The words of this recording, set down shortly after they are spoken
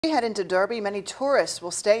We head into Derby. Many tourists will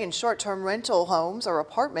stay in short-term rental homes or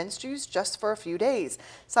apartments used just for a few days.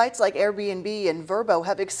 Sites like Airbnb and Vrbo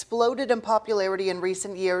have exploded in popularity in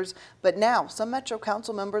recent years, but now some Metro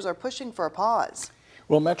Council members are pushing for a pause.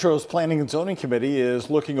 Well, Metro's Planning and Zoning Committee is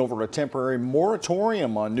looking over a temporary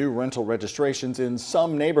moratorium on new rental registrations in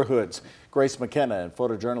some neighborhoods. Grace McKenna and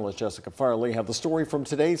photojournalist Jessica Farley have the story from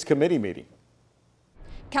today's committee meeting.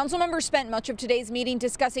 Council members spent much of today's meeting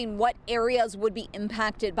discussing what areas would be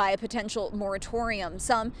impacted by a potential moratorium.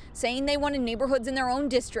 Some saying they wanted neighborhoods in their own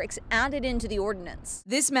districts added into the ordinance.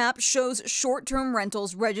 This map shows short-term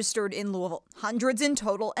rentals registered in Louisville, hundreds in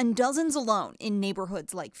total and dozens alone in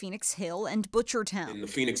neighborhoods like Phoenix Hill and Butchertown. In the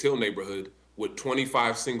Phoenix Hill neighborhood with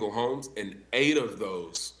 25 single homes, and eight of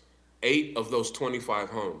those 25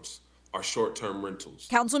 homes are short-term rentals.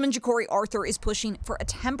 Councilman Ja'Cory Arthur is pushing for a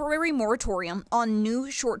temporary moratorium on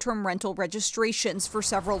new short-term rental registrations for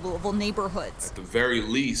several Louisville neighborhoods. At the very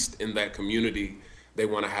least, in that community, they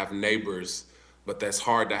want to have neighbors, but that's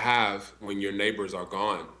hard to have when your neighbors are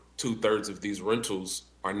gone. 2/3 of these rentals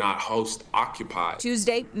are not host occupied.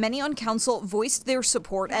 Tuesday, many on council voiced their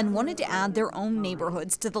support and wanted to add their own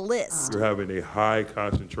neighborhoods to the list. We're having a high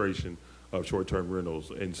concentration of short-term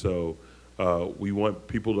rentals, and so we want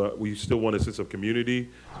people to, we still want a sense of community.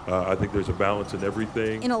 I think there's a balance in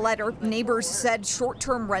everything. In a letter, neighbors said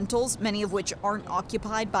short-term rentals, many of which aren't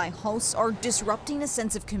occupied by hosts, are disrupting a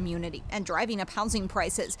sense of community and driving up housing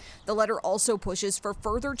prices. The letter also pushes for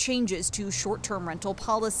further changes to short-term rental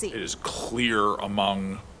policy. It is clear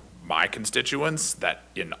among my constituents that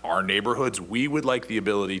in our neighborhoods, we would like the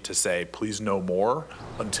ability to say, please no more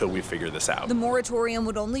until we figure this out. The moratorium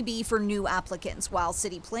would only be for new applicants, while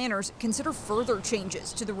city planners consider further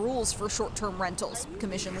changes to the rules for short-term rentals.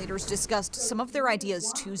 Commission leaders discussed some of their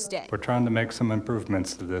ideas Tuesday. We're trying to make some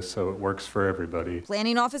improvements to this so it works for everybody.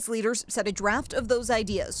 Planning office leaders said a draft of those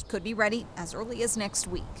ideas could be ready as early as next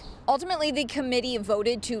week. Ultimately, the committee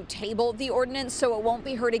voted to table the ordinance, so it won't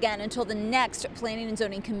be heard again until the next Planning and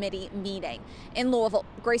Zoning Committee meeting. In Louisville,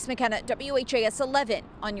 Grace McKenna, WHAS 11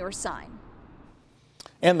 on your side.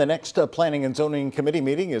 And the next Planning and Zoning Committee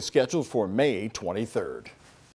meeting is scheduled for May 23rd.